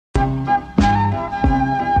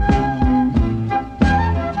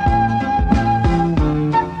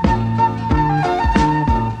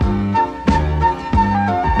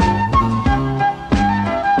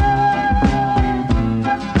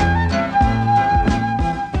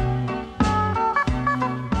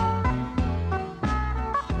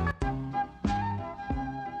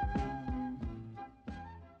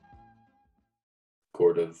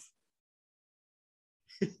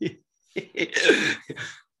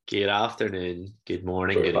Good afternoon, good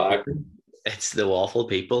morning, We're good back. evening. It's the waffle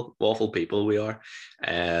people we are.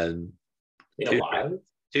 Um, Been a two, while.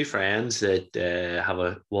 two friends that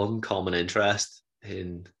have one common interest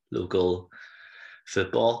in local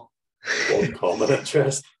football. One common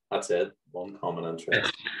interest. That's it. One common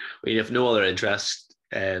interest. We have no other interest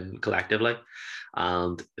collectively,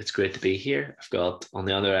 and it's great to be here. I've got on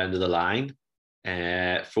the other end of the line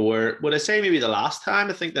for would I say maybe the last time.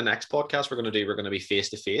 I think the next podcast we're going to be face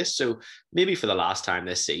to face. So maybe for the last time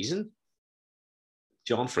this season,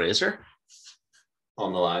 John Fraser.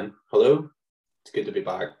 On the line. Hello. It's good to be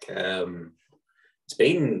back. It's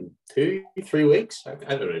been 2-3 weeks. I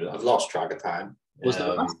don't know. I've lost track of time. Was the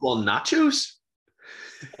last one nachos?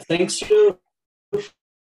 I think so. For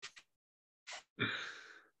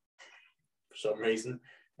some reason.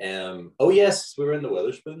 Oh yes, we were in the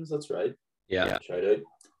Weatherspoons. That's right. Yeah. Shout out.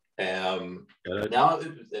 No,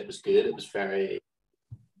 it was good. It was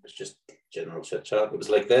just general chit chat. It was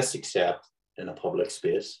like this, except in a public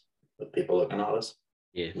space with people looking at us.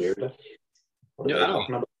 Yeah. Weirdly. What are No, they I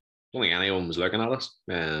talking about? don't think anyone was looking at us.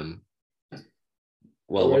 Right.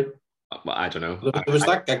 I don't know. There was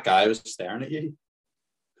that guy who was staring at you.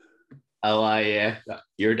 Oh,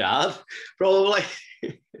 your dad, probably.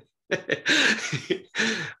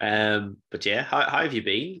 But yeah, how have you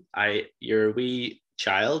been? Your wee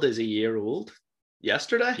child is a year old.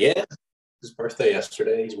 Yesterday. Yeah, his birthday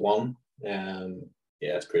yesterday. He's 1. Yeah,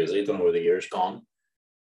 it's crazy. I don't know where the year's gone.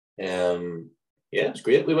 Yeah, it's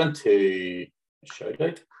great. We went to shout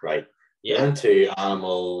out, right? Yeah. We went to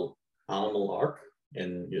Animal Ark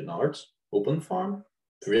in Newton Arts Open Farm.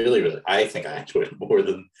 Really, really. I think I enjoyed it more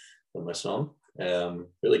than my son.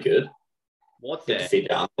 Really good. What Get to feed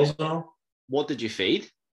the animals and all. What did you feed?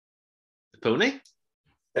 The pony?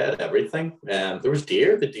 Fed everything. There was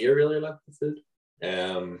deer. The deer really liked the food.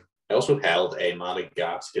 I also held a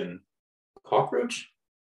Madagascan cockroach.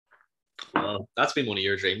 Well, that's been one of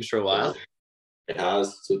your dreams for a while. It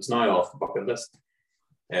has, so it's now off the bucket list.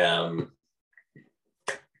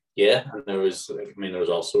 Yeah, and there was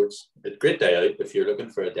all sorts. It's a great day out if you're looking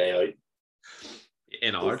for a day out.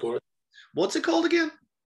 In Art. What's it called again?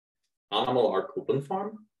 Animal Ark Open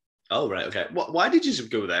Farm. Oh, right, okay. Why did you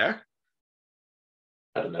go there?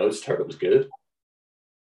 I don't know, I just heard it was good.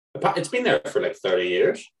 It's been there for like 30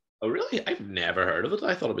 years. Oh, really? I've never heard of it.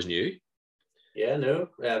 I thought it was new. Yeah, no.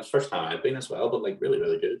 It's the first time I've been as well, but like really,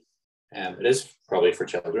 really good. It is probably for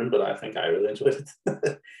children, but I think I really enjoyed it.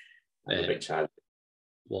 I'm a big child.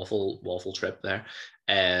 Waffle trip there.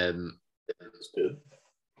 It's good.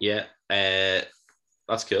 Yeah,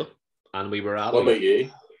 that's cool. And we were at. What about you?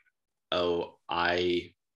 Oh,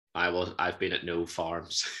 I've been at no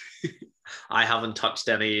farms. I haven't touched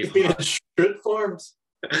any. You've been at fruit farms.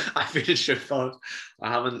 I've been at fruit farms.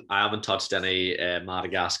 I haven't touched any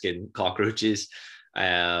Madagascan cockroaches.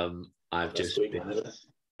 I've just been,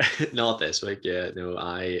 not this week. Yeah, no.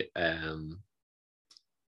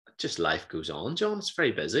 Just life goes on, John. It's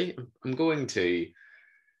very busy. I'm going to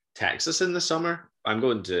Texas in the summer. I'm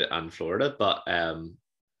going to and Florida, but a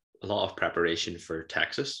lot of preparation for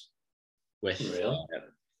Texas with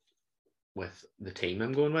the team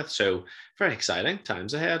I'm going with. So very exciting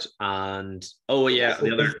times ahead. And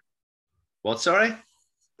the other. What? Sorry.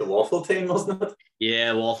 The waffle team, wasn't it?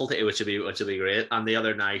 Yeah, waffle team, which will be great. And the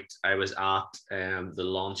other night I was at the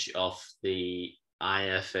launch of the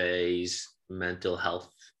IFA's mental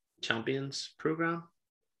health champions program,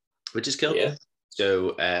 which is cool. Yeah.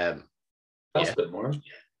 So that's a bit more.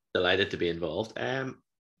 Delighted to be involved.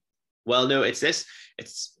 Well, no, it's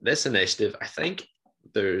this initiative. I think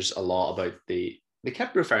there's a lot about they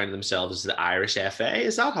kept referring to themselves as the Irish FA.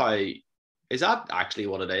 Is that actually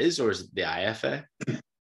what it is, or is it the IFA?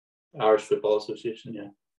 Irish Football Association, yeah.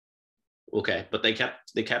 Okay, but they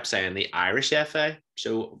kept saying the Irish FA,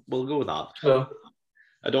 so we'll go with that. Oh.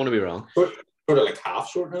 I don't want to be wrong. Sort of like half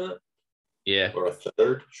shortening it. Yeah. Or a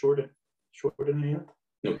third shortening it.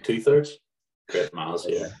 No, 2/3. Great miles,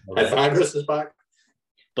 yeah. Pythagoras is back.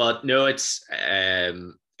 But no, it's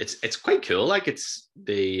quite cool. Like it's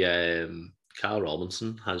the Cal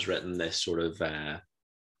Robinson has written this sort of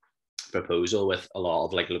proposal with a lot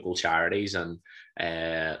of like local charities, and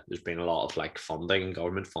there's been a lot of like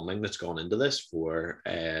government funding that's gone into this for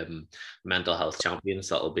mental health champions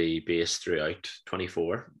that will be based throughout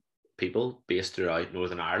 24 people based throughout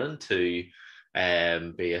Northern Ireland to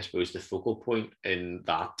be, I suppose, the focal point in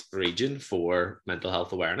that region for mental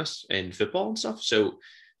health awareness in football and stuff. So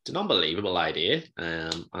it's an unbelievable idea. I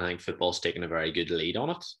think football's taken a very good lead on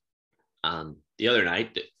it. And the other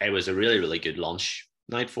night, it was a really, really good launch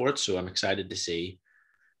night for it. So I'm excited to see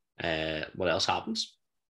what else happens.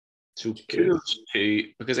 So kudos to,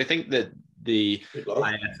 because I think that the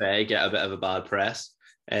IFA get a bit of a bad press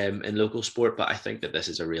in local sport, but I think that this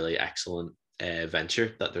is a really excellent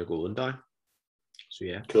venture that they're going down. So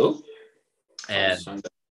yeah, cool.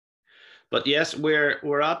 But yes,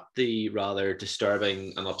 we're at the rather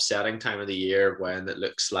disturbing and upsetting time of the year when it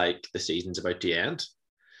looks like the season's about to end.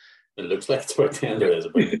 It looks like it's about to end. It is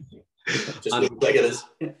about to end. Just looks like it is.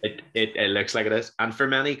 It looks like it is. And for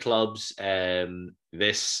many clubs,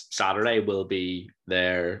 this Saturday will be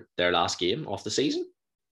their last game of the season.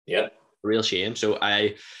 Yeah. Real shame. So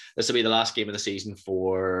this will be the last game of the season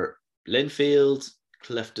for Linfield,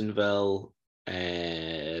 Cliftonville,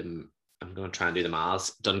 I'm going to try and do the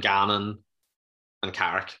maths, Dungannon and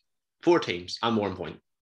Carrick. 4 teams and Warrenpoint.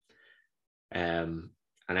 And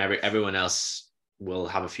everyone else will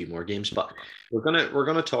have a few more games, but we're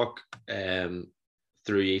gonna talk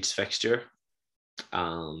through each fixture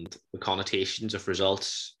and the connotations of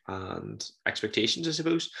results and expectations, I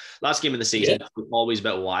suppose. Last game of the season is always a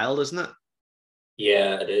bit wild, isn't it?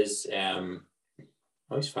 Yeah, it is. I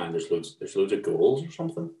always find there's loads of goals or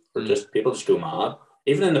something, or just people just go mad.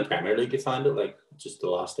 Even in the Premier League, you find it like just the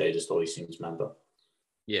last day just always seems mental.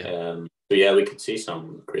 Yeah. So yeah, we could see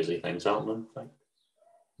some crazy things happening.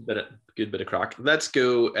 Good bit of crack. Let's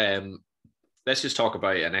go. Let's just talk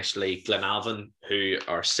about initially Glenavon, who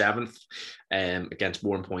are 7th, against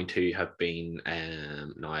Warrenpoint, who have been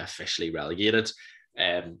now officially relegated.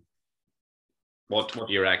 What do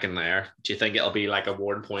you reckon there? Do you think it'll be like a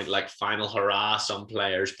Warrenpoint like final hurrah? Some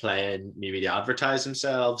players playing maybe to advertise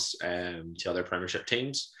themselves to other Premiership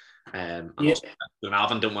teams. And also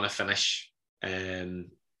Glenavon don't want to finish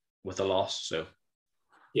with a loss. So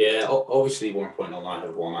yeah, obviously Warrenpoint will now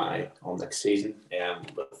have one eye on next season.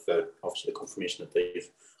 With obviously the confirmation that they've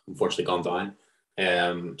unfortunately gone down.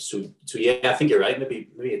 So yeah, I think you're right. Maybe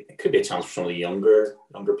it could be a chance for some of the younger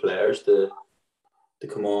players to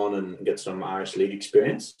come on and get some Irish League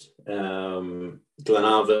experience.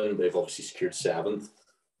 Glenavon, they've obviously secured 7th.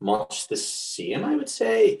 Much the same, I would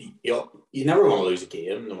say. You never want to lose a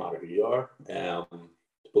game, no matter who you are.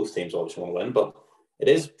 Both teams obviously want to win, but it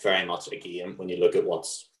is very much a game when you look at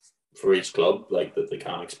what's for each club, like that they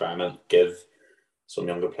can experiment, give some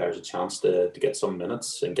younger players a chance to get some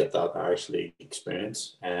minutes and get that Irish League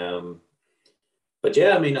experience. But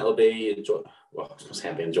yeah, I mean, it'll be it'll be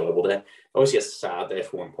an enjoyable day. Obviously, a sad day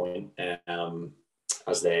for Warrenpoint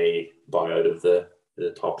as they bow out of the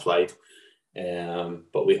top flight.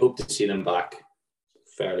 But we hope to see them back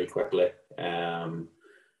fairly quickly.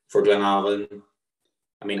 For Glenavon,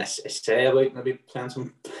 I mean, I say about maybe playing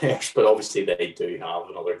some players, but obviously they do have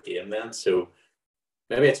another game then. So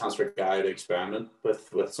maybe a chance for a guy to experiment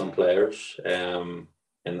with some players in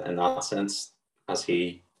that sense as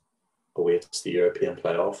he awaits the European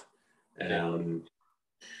playoff.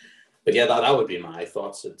 But yeah, that would be my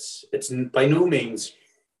thoughts. It's by no means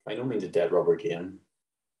a dead rubber game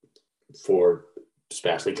for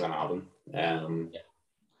especially Glenavon.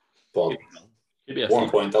 But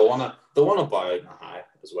Warrenpoint, they'll want to buy out in a high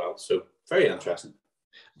as well. So very interesting.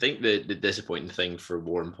 I think the disappointing thing for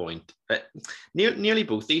Warrenpoint, nearly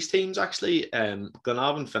both these teams actually,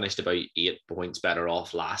 Glenavon finished about 8 points better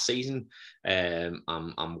off last season. And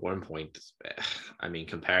Warrenpoint, I mean,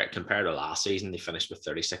 compared to last season, they finished with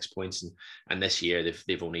 36 points, and this year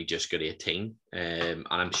they've only just got 18. And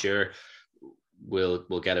I'm sure we'll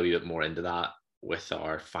get a wee bit more into that with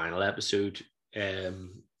our final episode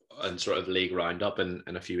and sort of league roundup in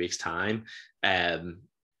a few weeks' time.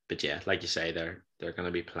 But yeah, like you say, they're going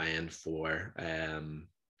to be playing for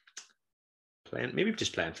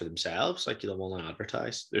playing for themselves. Like you don't want to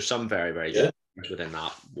advertise. There's some very, very good players within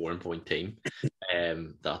that Warrenpoint team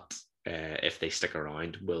that if they stick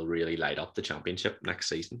around will really light up the championship next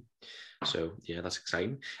season. So yeah, that's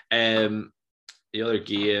exciting. The other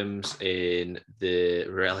games in the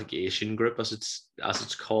relegation group, as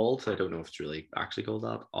it's called, I don't know if it's really actually called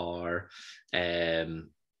that, are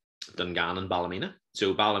Dungannon and Ballymena.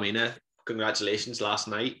 So Ballymena, congratulations, last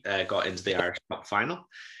night got into the Irish Cup final.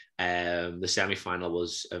 The semi-final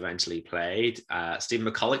was eventually played. Stephen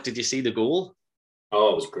McCulloch, did you see the goal?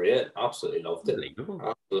 Oh, it was great. Absolutely loved it.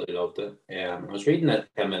 Absolutely loved it. I was reading that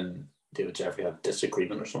him and David Jeffrey had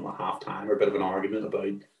disagreement or something at half-time, or a bit of an argument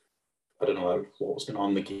about, I don't know what was going on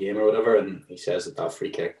in the game or whatever, and he says that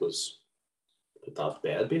free kick was put that to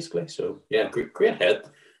bed, basically. So, yeah, great hit.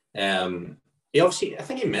 He obviously, I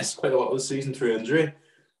think he missed quite a lot of the season through injury,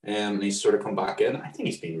 and he's sort of come back in. I think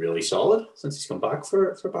he's been really solid since he's come back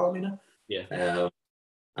for Ballymena. Yeah.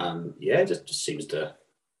 And yeah, it just seems to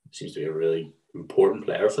be a really important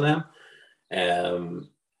player for them.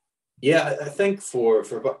 Yeah, I think for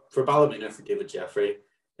Ballymena, for David Jeffrey,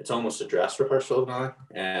 it's almost a dress rehearsal now.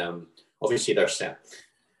 Obviously they're set.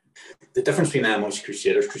 The difference between them and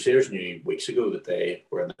Crusaders knew weeks ago that they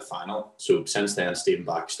were in the final. So since then, Stephen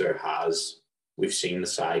Baxter we've seen the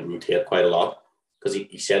side rotate quite a lot, because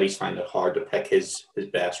he said he's finding it hard to pick his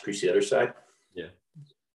best Crusader side. Yeah.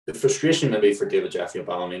 The frustration maybe for David Jeffrey and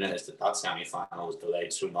Ballymena is that semi-final was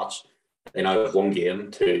delayed so much. They now have one game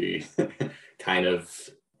to kind of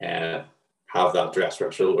have that dress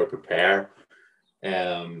rehearsal or prepare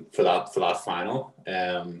for that final.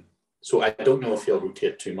 So I don't know if he'll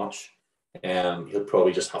rotate too much. He'll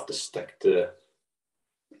probably just have to stick to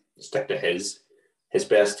his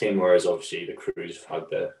best team, whereas obviously the Crews have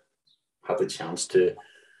had the chance to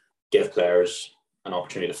give players an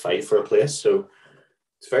opportunity to fight for a place. So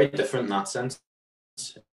it's very different in that sense.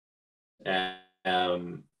 But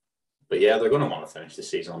yeah, they're going to want to finish the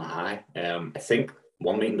season on a high. I think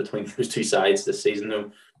one meeting between those two sides this season,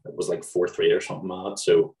 though, it was like 4-3 or something mad.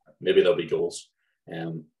 So maybe there'll be goals.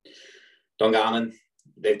 Dungannon,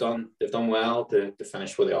 they've done well to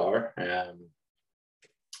finish where they are.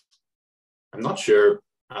 I'm not sure,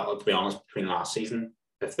 to be honest, between last season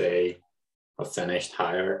if they have finished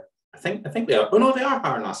higher. I think they are. Oh no, they are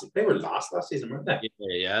higher than last season. They were last season, weren't they?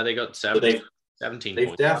 Yeah, they got 17 they've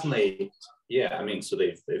points. Definitely, yeah. I mean, so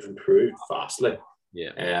they've improved vastly.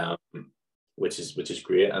 Yeah. Which is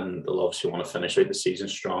great, and they'll obviously want to finish out the season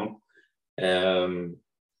strong. They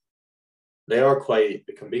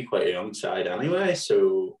can be quite a young side anyway,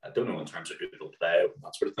 so I don't know in terms of who they'll play,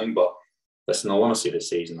 that sort of thing, but listen, I want to see the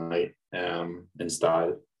season out in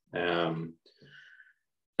style.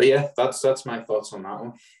 But yeah, that's my thoughts on that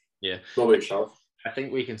one. Yeah. What about yourself? I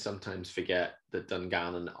think we can sometimes forget that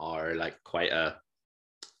Dungannon are like quite a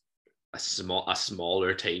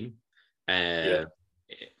smaller team. Yeah.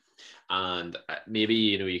 And maybe,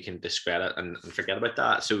 you can discredit and forget about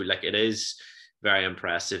that. So like it is very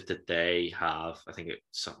impressive that they have, I think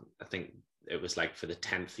it was like for the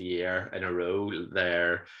 10th year in a row,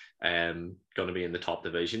 they're going to be in the top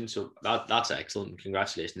division. So that's excellent.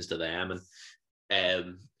 Congratulations to them. And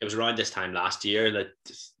it was around this time last year that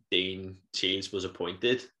Dean Shields was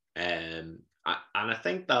appointed. And I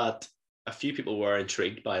think that a few people were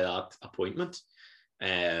intrigued by that appointment.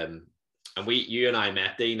 And you and I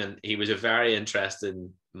met Dean, and he was a very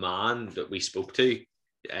interesting man that we spoke to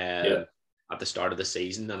at the start of the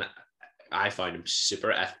season, and I found him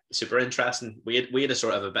super interesting. We had a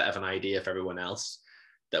sort of a bit of an idea of everyone else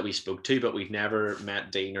that we spoke to, but we've never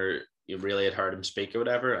met Dean or you really had heard him speak or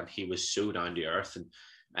whatever, and he was so down to earth,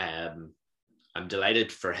 and I'm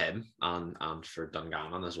delighted for him and for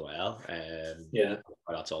Dungannon as well. How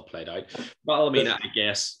that's all played out. Ballymena, I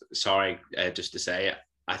guess, sorry, just to say,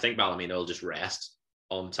 I think Ballymena will just rest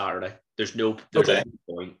on Saturday. There's no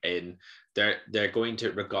point in they're going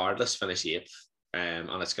to regardless finish 8th, and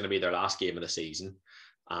it's going to be their last game of the season,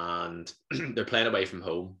 and they're playing away from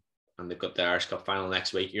home, and they've got the Irish Cup final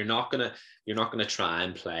next week. You're not gonna try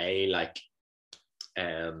and play like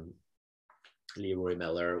Leroy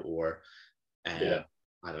Miller or I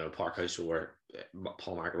don't know, Parkhouse or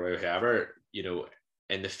Paul McElroy or whoever,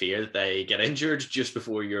 in the fear that they get injured just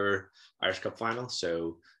before your Irish Cup final.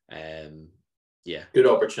 So good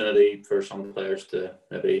opportunity for some players to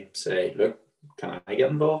maybe say, look, can I get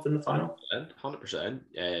involved in the final?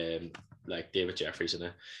 100%. Like David Jeffrey's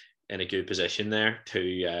in a good position there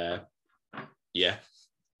to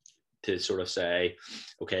sort of say,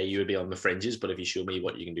 okay, you would be on the fringes, but if you show me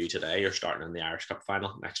what you can do today, you're starting in the Irish Cup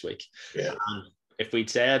final next week. Yeah. If we'd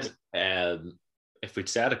said at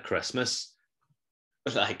Christmas,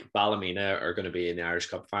 like Ballymena are going to be in the Irish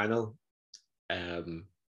Cup final,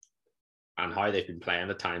 and how they've been playing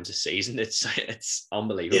at times this season, it's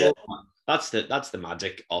unbelievable. Yeah. That's the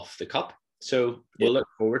magic of the cup. So we'll look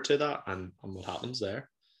forward to that and what happens there.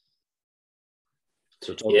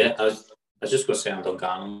 So I was just going to say on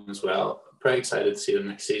Dungannon as well. I'm pretty excited to see them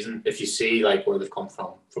next season. If you see like where they've come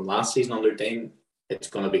from last season under Dean, it's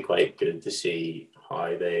going to be quite good to see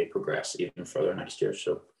how they progress even further next year.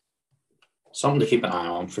 So something to keep an eye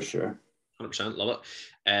on for sure. 100%, love it.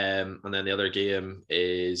 And then the other game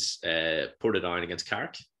is Portadown against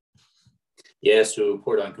Carrick. Yeah, so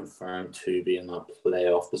Portadown confirmed to be in that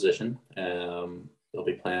playoff position. They'll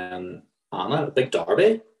be playing Anna, a big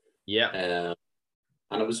derby. Yeah.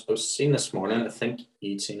 And I was seeing this morning, I think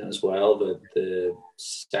you'd seen it as well, that the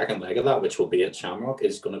second leg of that, which will be at Shamrock,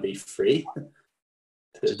 is going to be free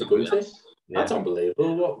to go to. That's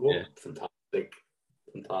unbelievable. What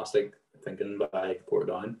fantastic thinking by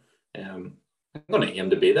Portadown. I'm going to aim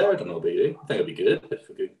to be there. I don't know about you. I think it'd be good if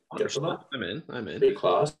we could get for that. I'm in. Big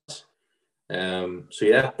class. So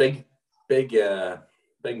yeah, big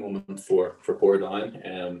big moment for Portadown.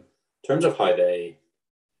 In terms of how they,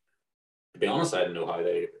 to be honest, I don't know how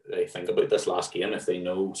they think about this last game. If they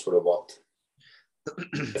know sort of what,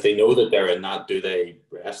 if they know that they're in that, do they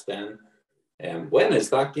rest then? When is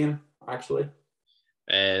that game actually?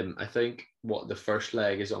 I think the first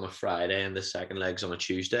leg is on a Friday and the second leg's on a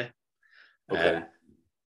Tuesday. Okay.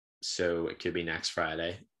 So it could be next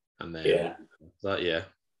Friday, and then yeah.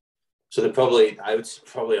 So I would probably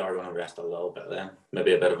are going to rest a little bit then.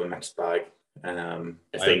 Maybe a bit of a mixed bag.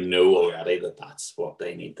 If they know already that that's what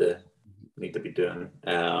they need to be doing.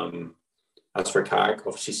 As for Carrick,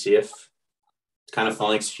 obviously safe. It's kind of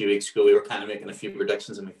funny. A few weeks ago, we were kind of making a few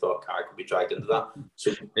predictions, and we thought Carrick would be dragged into that.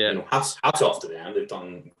 So hats off to them. They've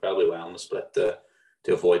done incredibly well in the split to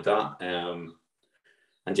avoid that.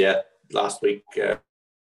 And yeah, last week.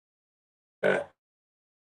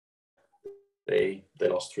 They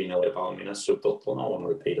lost 3-0 to Ballymena, so they'll not want to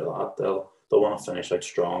repeat of that. They'll want to finish out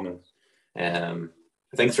strong. And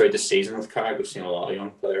I think throughout the season with Carrick, we've seen a lot of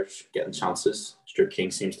young players getting chances. Stuart King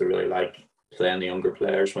seems to really like playing the younger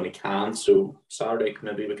players when he can. So Saturday,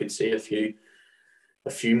 maybe we could see a few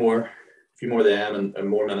more of them and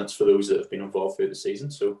more minutes for those that have been involved throughout the season.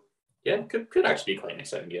 So yeah, could actually be quite an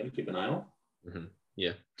exciting game to keep an eye on. Mm-hmm.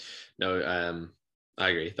 Yeah, no, I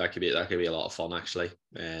agree. That could be a lot of fun actually.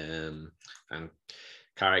 And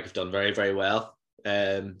Carrick have done very, very well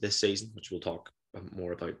this season, which we'll talk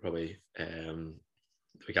more about probably the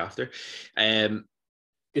week after.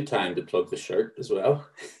 Good time to plug the shirt as well.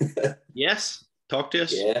 Yes, talk to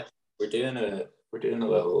us. Yeah, we're doing a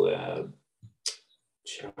little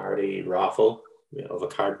charity raffle of a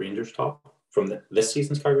Card Rangers top from this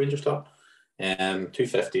season's Card Rangers top.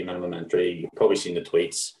 $250 minimum entry. You've probably seen the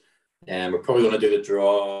tweets. We're probably going to do the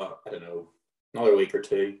draw, I don't know, another week or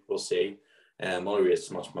two. We'll see. Want to raise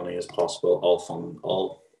as much money as possible.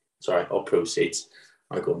 All proceeds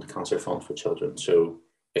are going to Cancer Fund for Children. So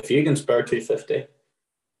if you can spare $250,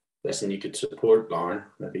 listen, you could support Lauren.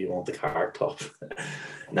 Maybe you want the card top.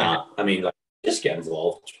 I mean, just get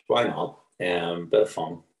involved. Why not? Bit of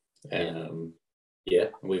fun. Yeah,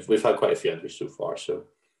 we've had quite a few entries so far, so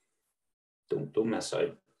don't miss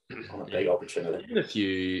out on a big opportunity. Even a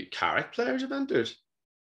few Carrick players have entered.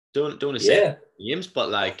 Don't want to say names,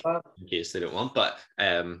 but in case they don't want. But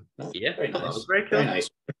very nice. That was very cool. Very nice.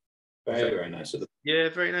 Very nice. Yeah,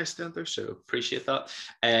 very nice to enter. So appreciate that.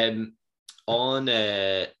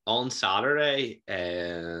 On Saturday,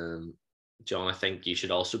 John, I think you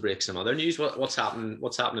should also break some other news. What's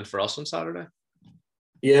happening for us on Saturday?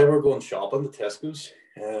 Yeah, we're going shopping to Tesco's.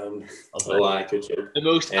 The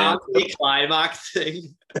most anticlimax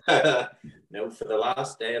thing. No, for the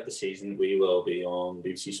last day of the season, we will be on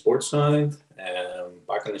BBC Sports now,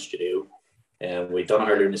 back in the studio. We've done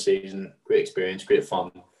it earlier in the season. Great experience, great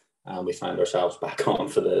fun. And we find ourselves back on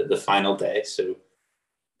for the final day. So,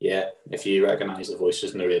 yeah, if you recognise the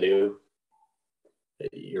voices in the radio,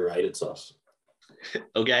 you're right, it's us.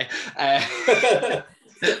 Okay.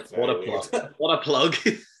 What a plug.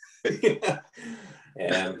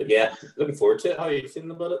 But yeah, looking forward to it. How are you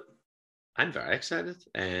feeling about it? I'm very excited.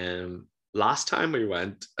 Last time we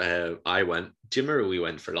went, I went. Do you remember we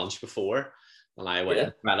went for lunch before? And I went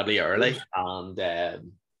incredibly early, and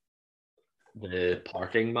the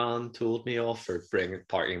parking man told me off for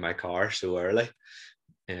parking my car so early.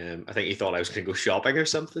 I think he thought I was going to go shopping or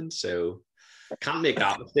something. So I can't make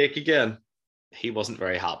that mistake again. He wasn't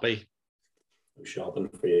very happy. No shopping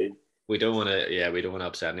for you. We don't want to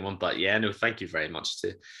upset anyone, but yeah, no, thank you very much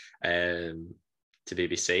to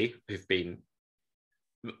BBC, who've been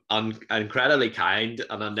incredibly kind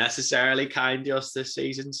and unnecessarily kind to us this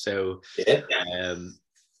season. So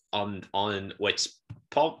on which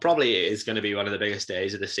probably is going to be one of the biggest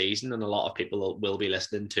days of the season, and a lot of people will be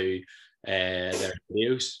listening to their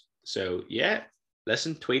videos. So yeah,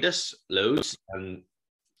 listen, tweet us loads, and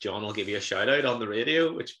John will give you a shout out on the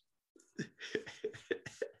radio, which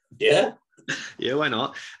yeah, why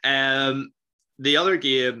not? The other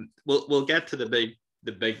game, we'll get to the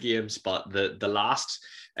big games, but the last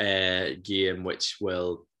game, which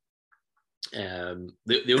will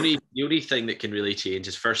the only thing that can really change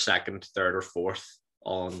is first, second, third, or fourth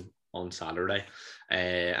on Saturday,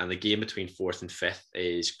 and the game between fourth and fifth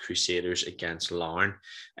is Crusaders against Larne.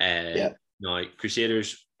 Now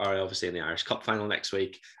Crusaders are obviously in the Irish Cup final next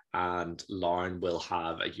week, and Larne will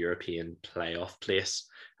have a European playoff place,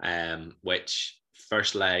 which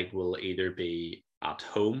first leg will either be at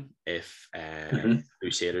home if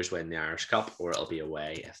Crusaders win the Irish Cup, or it'll be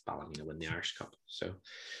away if Ballymena win the Irish Cup. So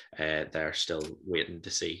they're still waiting to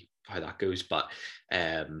see how that goes. But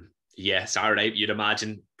Saturday, you'd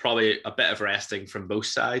imagine probably a bit of resting from both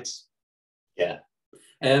sides. Yeah.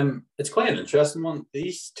 It's quite an interesting one.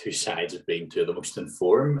 These two sides have been two of the most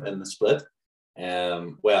informed in the split.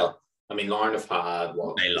 Well, I mean, Larne have had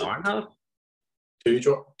what? Larne have two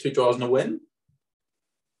draws and a win.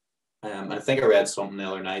 I think I read something the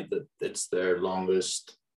other night that it's their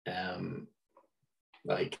longest run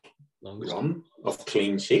of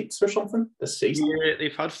clean sheets or something this season. Yeah,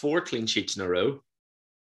 they've had 4 clean sheets in a row.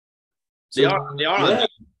 So, they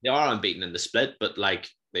are unbeaten in the split, but like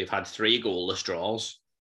they've had 3 goalless draws.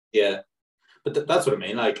 Yeah, but that's what I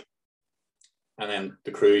mean. Like, and then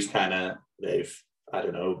the Crews I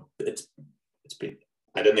don't know. It's been.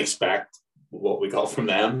 I didn't expect what we got from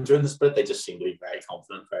them during the split. They just seem to be very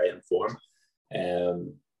confident, very informed.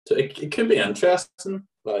 So it could be interesting,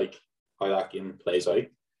 like how that game plays out.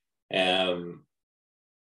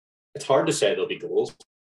 It's hard to say there'll be goals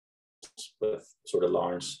with sort of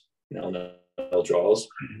Lawrence, nil draws.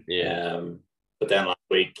 Yeah. But then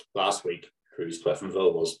last week, Crews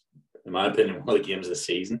Cliftonville was, in my opinion, one of the games of the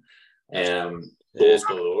season. Goals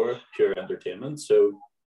galore, pure entertainment. So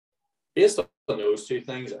based on those two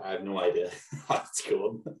things, I have no idea how it's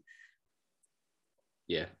going.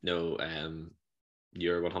 Yeah, no,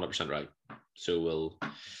 you're 100% right. So we'll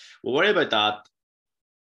worry about that.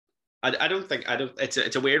 I don't think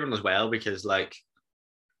it's a weird one as well, because like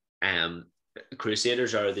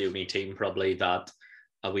Crusaders are the only team probably that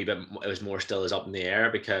a wee bit it was more still is up in the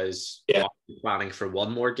air, because are they planning for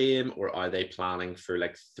one more game, or are they planning for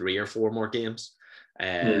like 3 or 4 more games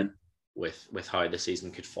with how the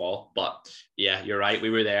season could fall. But yeah, you're right,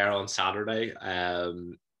 we were there on Saturday.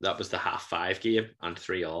 That was the 5:30 game and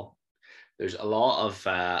 3-3. There's a lot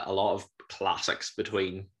of classics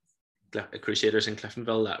between Crusaders and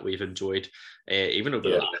Cliftonville that we've enjoyed, even over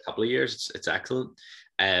the last couple of years. It's excellent.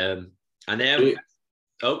 And then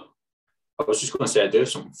I was just going to say, I do have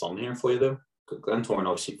something fun here for you though. Glentoran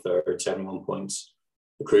obviously third, 71 points.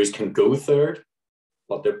 The Crews can go third,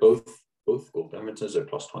 but they're both goal differences are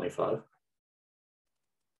plus 25.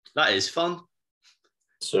 That is fun.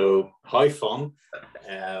 So how fun?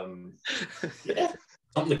 Yeah,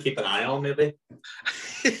 something to keep an eye on, maybe.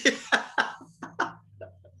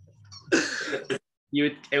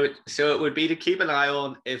 It would be to keep an eye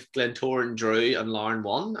on if Glentoran drew and Larne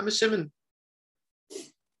won, I'm assuming.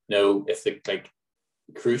 No, if the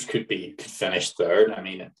Crews could finish third. I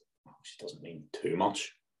mean, it doesn't mean too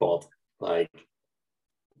much, but like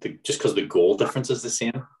just because the goal difference is the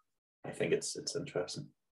same, I think it's interesting.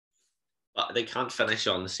 But they can't finish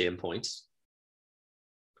on the same points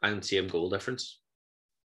and same goal difference.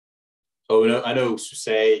 Oh no, I know. So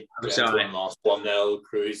say Glentoran lost 1-0,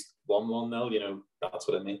 Crews won 1-0. You know, that's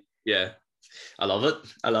what I mean. Yeah, I love it.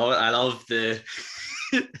 I love the.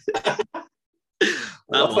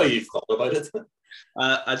 I love how you've thought about it.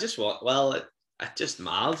 It just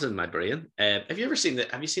mouths in my brain. Have you seen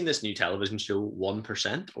this new television show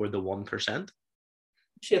 1% or the 1%?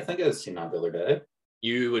 Actually, I think I've seen that the other day.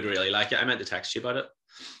 You would really like it. I meant to text you about it.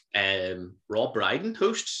 Rob Brydon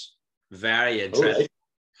hosts. Very interesting.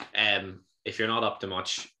 Right. If you're not up to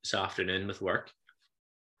much this afternoon with work,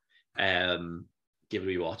 give it a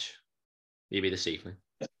wee watch. Maybe this evening.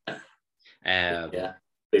 Yeah,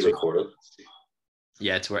 they recorded.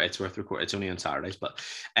 Yeah, it's worth recording. It's only on Saturdays, but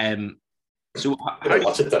so how do you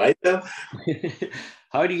watch it tonight though?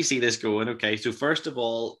 How do you see this going? Okay, so first of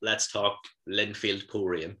all, let's talk Linfield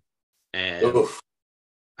Coleraine. This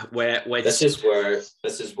is where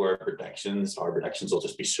our predictions will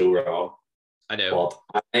just be so wrong. I know.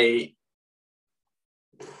 But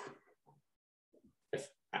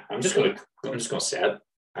I'm just gonna say it.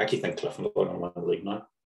 I actually think Cliftonville are going to win the league now.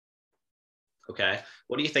 Okay.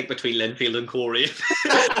 What do you think between Linfield and Coleraine?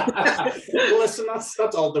 Well, listen, that's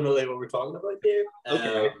ultimately what we're talking about here.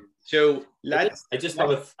 Okay. So I just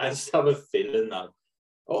have a feeling that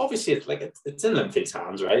obviously it's in Linfield's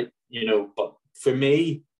hands, right? You know, but for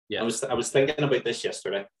me, I was thinking about this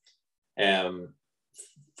yesterday.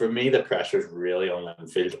 For me, the pressure is really on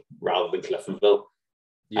Linfield rather than Cliftonville.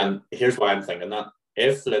 Yeah. And here's why I'm thinking that.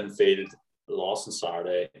 If Linfield lost on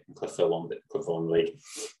Saturday and Cliftonville won the league,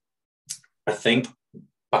 I think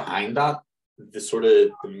behind that,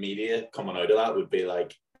 the media coming out of that would be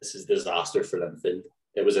like, this is a disaster for Linfield.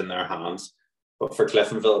 It was in their hands. But for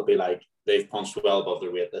Cliftonville, it'd be like, they've punched well above their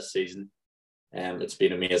weight this season. It's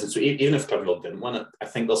been amazing. So even if Cliftonville didn't win it, I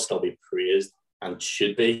think they'll still be praised and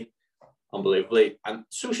should be unbelievably. And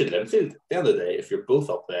so should Linfield. At the end of the day, if you're both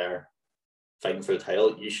up there fighting for the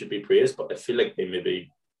title, you should be praised. But I feel like they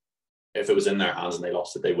maybe, if it was in their hands and they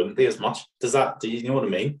lost it, they wouldn't be as much. Do you know what I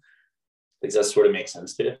mean? Does that sort of make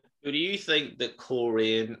sense to you? Do you think that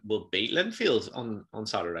Coleraine will beat Linfield on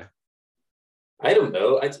Saturday? I don't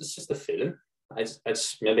know. It's just a feeling.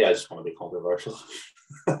 Maybe I just want to be controversial.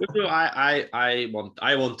 No, I want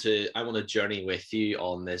to journey with you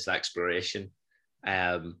on this exploration.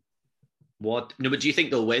 But do you think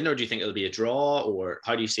they'll win, or do you think it'll be a draw, or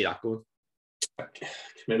how do you see that going?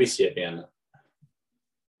 Maybe see it being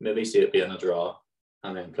a draw,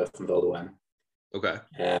 and then Cliftonville to win. Okay.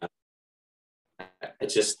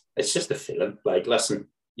 It's just a feeling. Like, listen,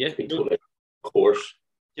 yeah, totally, of course.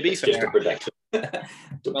 To be fair, just a prediction.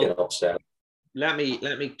 Don't get upset. Let me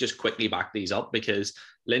just quickly back these up, because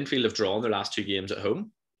Linfield have drawn their last 2 games at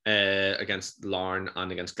home, against Larne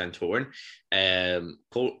and against Glentoran.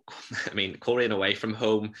 Coleraine away from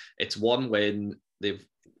home, it's 1 win. They've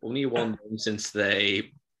only won one since they've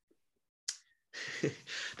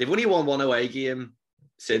only won 1 away game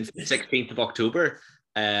since the 16th of October.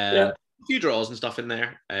 A few draws and stuff in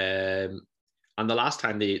there. And the last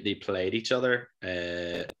time they played each other,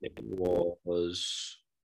 it was,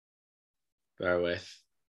 bear with,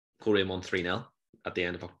 Coleraine won 3-0 at the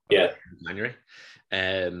end of January.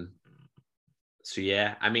 So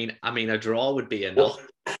yeah, I mean, a draw would be enough.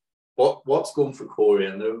 What's going for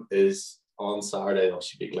Coleraine though is on Saturday they'll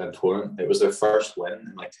should beat Glentoran. It was their first win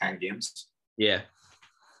in like 10 games. Yeah.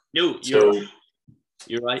 No,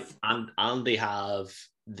 you're right, and they have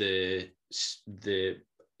the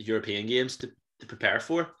European games to prepare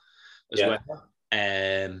for as well.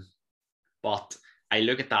 But I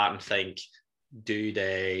look at that and think, do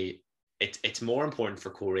they? It's more important for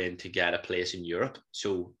Coleraine to get a place in Europe.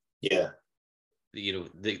 So the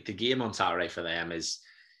game on Saturday for them is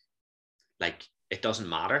like, it doesn't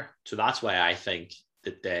matter. So that's why I think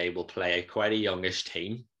that they will play quite a youngish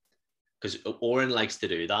team, because Oran likes to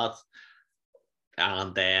do that.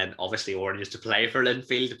 And then obviously Oran used to play for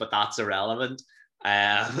Linfield, but that's irrelevant.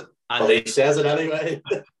 And he says it anyway.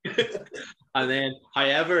 And then,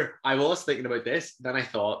 however, I was thinking about this. Then I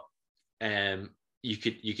thought, you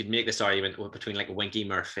could make this argument between like Winky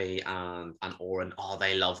Murphy and Oran. Oh,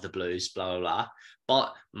 they love the Blues, blah blah blah.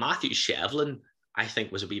 But Matthew Shevlin, I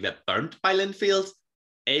think, was a wee bit burnt by Linfield.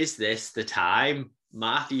 Is this the time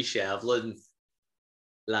Matthew Shevlin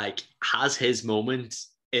has his moment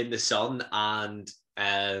in the sun and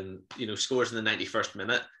scores in the 91st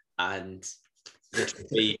minute and the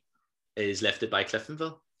trophy is lifted by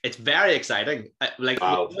Cliftonville? It's very exciting.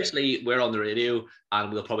 Obviously, we're on the radio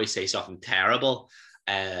and we'll probably say something terrible.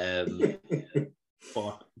 But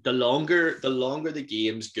the longer the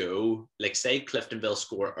games go, like say Cliftonville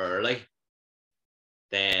score early,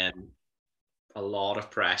 then a lot of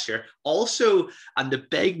pressure. Also, and the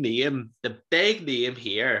big name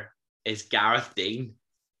here is Gareth Dean.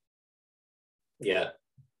 Yeah.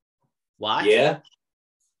 Why? Yeah.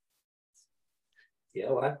 Yeah,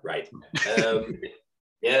 why? Right.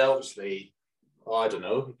 Yeah, obviously, I don't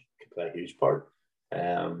know, he could play a huge part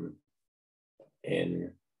in,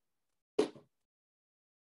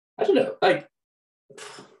 I don't know, like,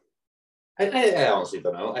 I honestly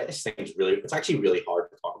don't know. I just think it's actually really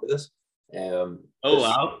hard to talk about this.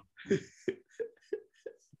 Wow.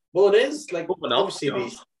 Well, it is, like, obviously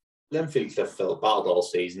these Linfield Cliftonville battled all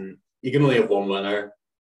season. You can only have one winner.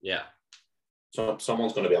 Yeah. So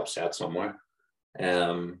someone's going to be upset somewhere.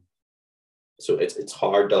 So it's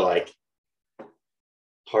hard to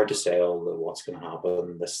say what's going to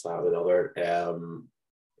happen, this, that, or the other.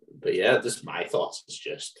 But yeah, just my thoughts is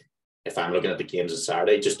just, if I'm looking at the games on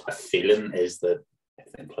Saturday, just a feeling is that I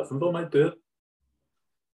think Cliftonville might do it.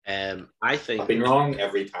 I think I've been wrong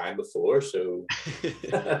every time before, so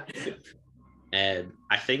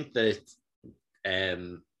I think that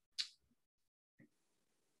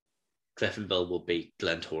Cliftonville will beat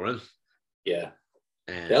Glentoran. Yeah,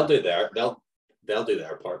 they'll do their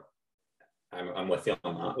part. I'm with you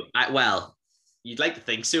on that. Well, you'd like to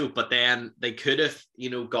think so, but then they could have,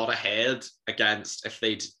 got ahead against, if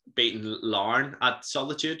they'd beaten Larne at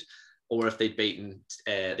Solitude, or if they'd beaten,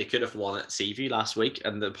 they could have won at Seaview last week,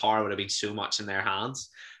 and the power would have been so much in their hands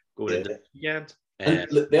going into the weekend.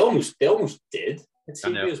 They almost did at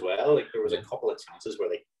Seaview as well. Like, there was a couple of chances where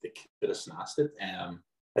they could have snatched it.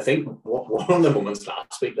 I think one of the moments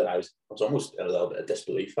last week that I was almost a little bit of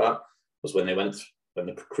disbelief at was when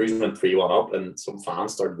the Cruise went 3-1 up and some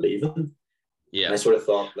fans started leaving. Yeah. And I sort of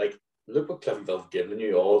thought, like, look what Cliftonville have given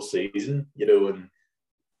you all season, and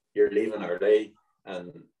you're leaving early.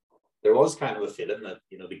 And there was kind of a feeling that,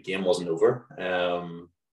 the game wasn't over.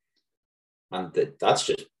 And that's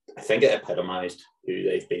just, I think it epitomised who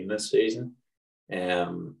they've been this season.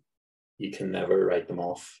 You can never write them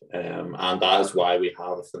off. And that is why we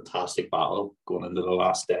have a fantastic battle going into the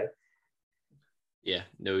last day. Yeah,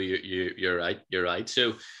 no, you're right. You're right.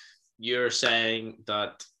 So you're saying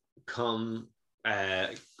that come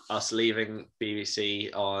us leaving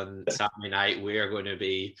BBC on Saturday night, we are going to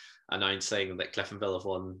be announcing that Cliftonville have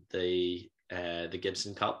won the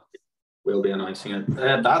Gibson Cup. We'll be announcing it.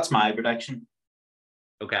 That's my prediction.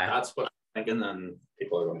 Okay. That's what I'm thinking, and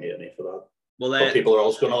people are going to hate me for that. Well, but people are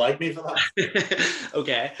also going to like me for that.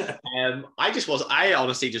 Okay. I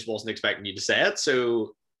honestly just wasn't expecting you to say it.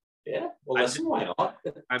 So yeah. Well, listen, why not?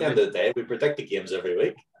 At the end of the day, we predict the games every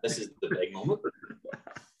week. This is the big moment.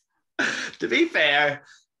 To be fair,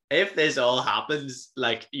 if this all happens,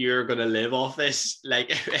 like, you're gonna live off this.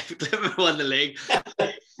 Like, if Clifton won the league,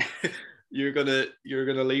 you're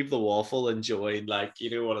gonna leave the waffle and join, like,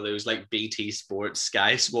 you know, one of those like BT Sports,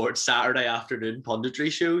 Sky Sports Saturday afternoon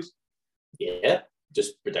punditry shows. Yeah,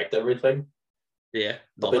 just predict everything. Yeah,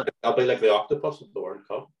 I'll be like the octopus of the World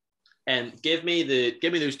Cup. And give me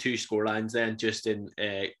those two score lines then, just in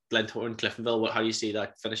Glentoran, Cliftonville. How do you see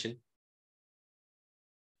that finishing?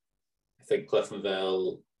 I think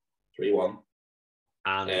Cliftonville 3-1.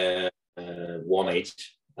 And 1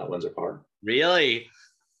 each. That wins apart. Really?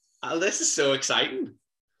 Oh, this is so exciting.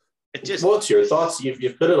 What's your thoughts?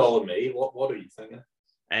 You've put it all on me. What are you thinking?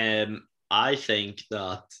 I think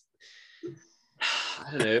that,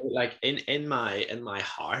 I don't know, like, in my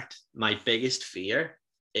heart, my biggest fear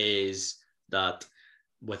is that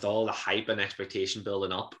with all the hype and expectation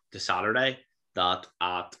building up to Saturday, that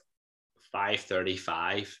at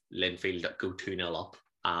 5:35 Linfield go 2-0 up,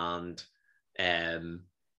 and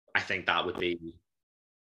I think that would be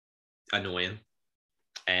annoying.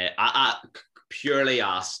 I purely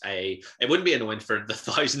as it wouldn't be annoying for the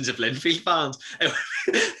thousands of Linfield fans.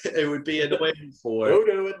 It would be annoying for. Oh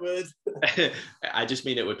no, it would. I just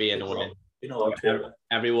mean it would be annoying.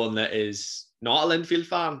 Everyone that is not a Linfield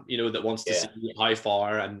fan, you know, that wants to see how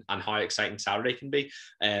far and how exciting Saturday can be.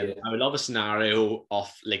 I would love a scenario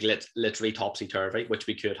of like literally topsy-turvy, which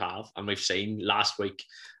we could have, and we've seen last week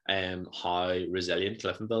how resilient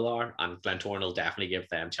Cliftonville are, and Glentoran will definitely give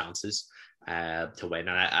them chances to win.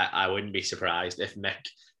 And I wouldn't be surprised if Mick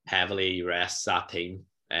heavily rests that team,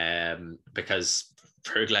 because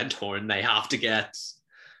for Glentoran they have to get.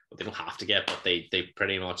 They don't have to get, but they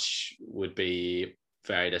pretty much would be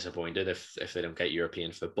very disappointed if they don't get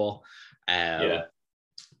European football.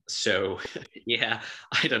 So yeah,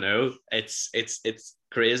 I don't know. It's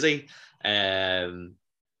crazy. But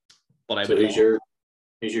I would.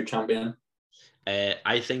 Who's your champion?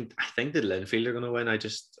 I think that Linfield are going to win. I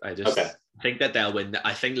just think that they'll win.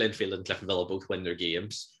 I think Linfield and Cliftonville will both win their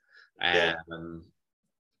games.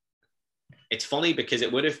 It's funny because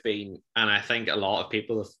it would have been, and I think a lot of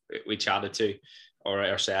people we chatted to, or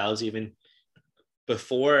ourselves even,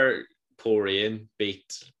 before Coleraine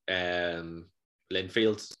beat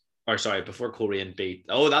Linfield, or sorry, before Coleraine beat,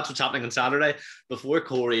 that's what's happening on Saturday. Before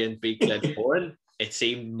Coleraine beat Glentoran, it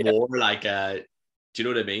seemed more like do you know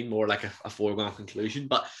what I mean? More like a foregone conclusion.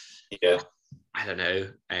 But I don't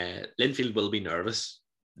know. Linfield will be nervous.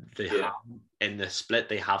 In the split,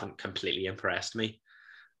 they haven't completely impressed me.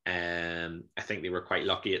 I think they were quite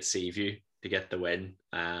lucky at Seaview to get the win,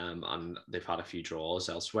 and they've had a few draws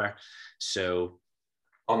elsewhere. So,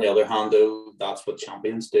 on the other hand, though, that's what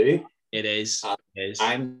champions do. It is.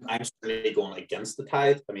 I'm certainly going against the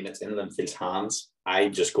tide. I mean, it's in Linfield's hands.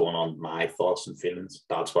 I'm just going on my thoughts and feelings.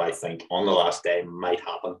 That's what I think on the last day might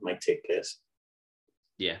happen, might take place.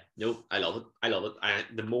 Yeah, no, I love it.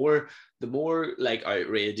 The more like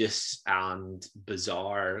outrageous and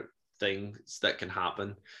bizarre things that can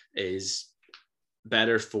happen is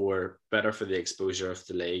better for the exposure of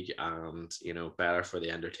the league, and, you know, better for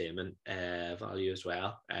the entertainment value as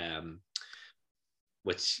well,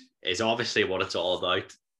 which is obviously what it's all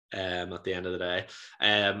about at the end of the day.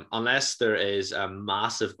 Unless there is a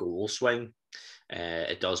massive goal swing,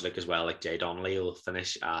 it does look as well like Jay Donnelly will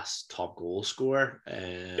finish as top goal scorer.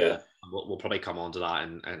 We'll probably come on to that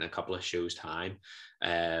in a couple of shows' time.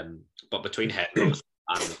 But between Hetland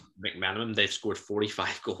and McMenamin, they've scored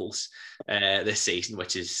 45 goals this season,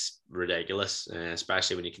 which is ridiculous,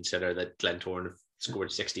 especially when you consider that Glentoran have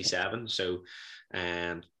scored 67. So,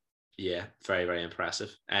 very, very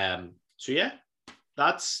impressive. So yeah,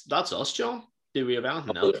 that's us, John. Do we have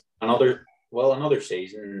anything else? Another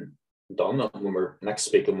season done. When we're next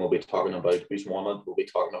speaking, we'll be talking about who's won it. We'll be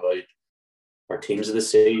talking about our teams of the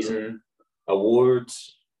season,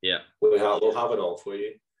 awards. Yeah, we'll have it all for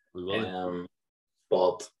you. We will.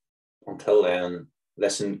 But until then,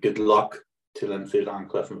 listen, good luck to Linfield and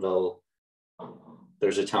Cliftonville.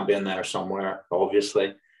 There's a champion there somewhere,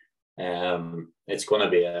 obviously. It's going to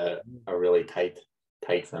be a really tight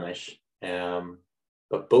finish.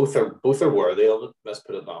 But both are worthy of it. Let's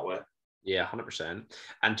put it that way. Yeah, 100%.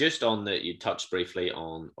 And just on you touched briefly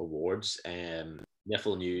on awards.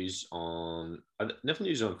 Niffle News on Niffle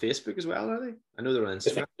News on Facebook as well, are they? I know they're on I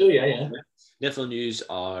think Instagram. so, yeah. Niffle News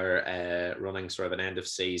are running sort of an end of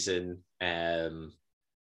season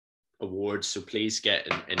awards, so please get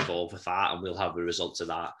involved with that, and we'll have the results of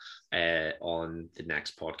that on the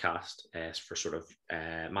next podcast for sort of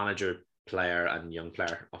manager, player, and young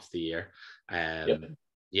player of the year. Yep.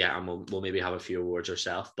 Yeah, and we'll maybe have a few awards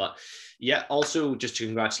ourselves. But yeah, also just to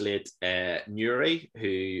congratulate Newry,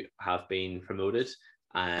 who have been promoted.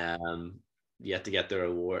 Yet to get their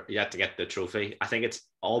award, yet to get the trophy. I think it's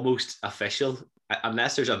almost official,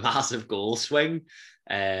 unless there's a massive goal swing.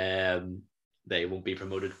 They won't be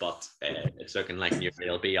promoted, but it's looking like Newry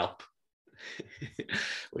will be up,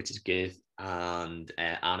 which is good. And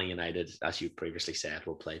Annie United, as you previously said,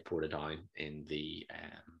 will play Portadown in the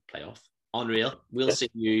playoff. Unreal. We'll see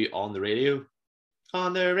you on the radio.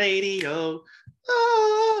 On the radio.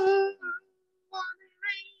 Oh, on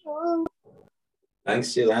the radio. Thanks,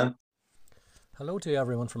 see you then. Hello to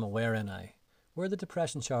everyone from Aware NI. We're the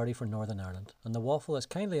depression charity for Northern Ireland, and the Waffle has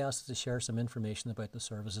kindly asked us to share some information about the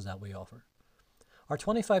services that we offer. Our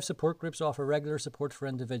 25 support groups offer regular support for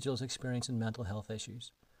individuals experiencing mental health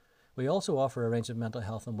issues. We also offer a range of mental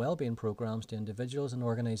health and wellbeing programs to individuals and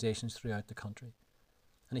organisations throughout the country.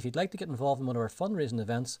 And if you'd like to get involved in one of our fundraising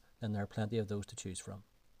events, then there are plenty of those to choose from.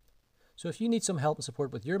 So if you need some help and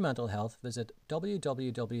support with your mental health, visit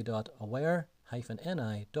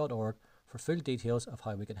www.aware-ni.org for full details of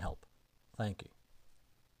how we can help. Thank you.